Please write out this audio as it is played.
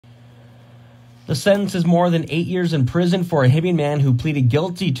The sentence is more than 8 years in prison for a Hibbing man who pleaded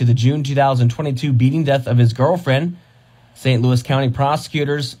guilty to the June 2022 beating death of his girlfriend. St. Louis County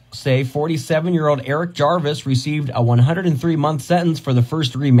prosecutors say 47-year-old Eric Jarvis received a 103-month sentence for the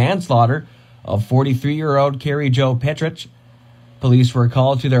first-degree manslaughter of 43-year-old Carrie Jo Petrich. Police were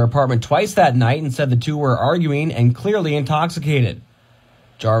called to their apartment twice that night and said the two were arguing and clearly intoxicated.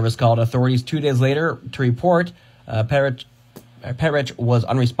 Jarvis called authorities 2 days later to report Petrich was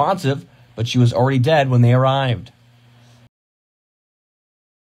unresponsive, but she was already dead when they arrived.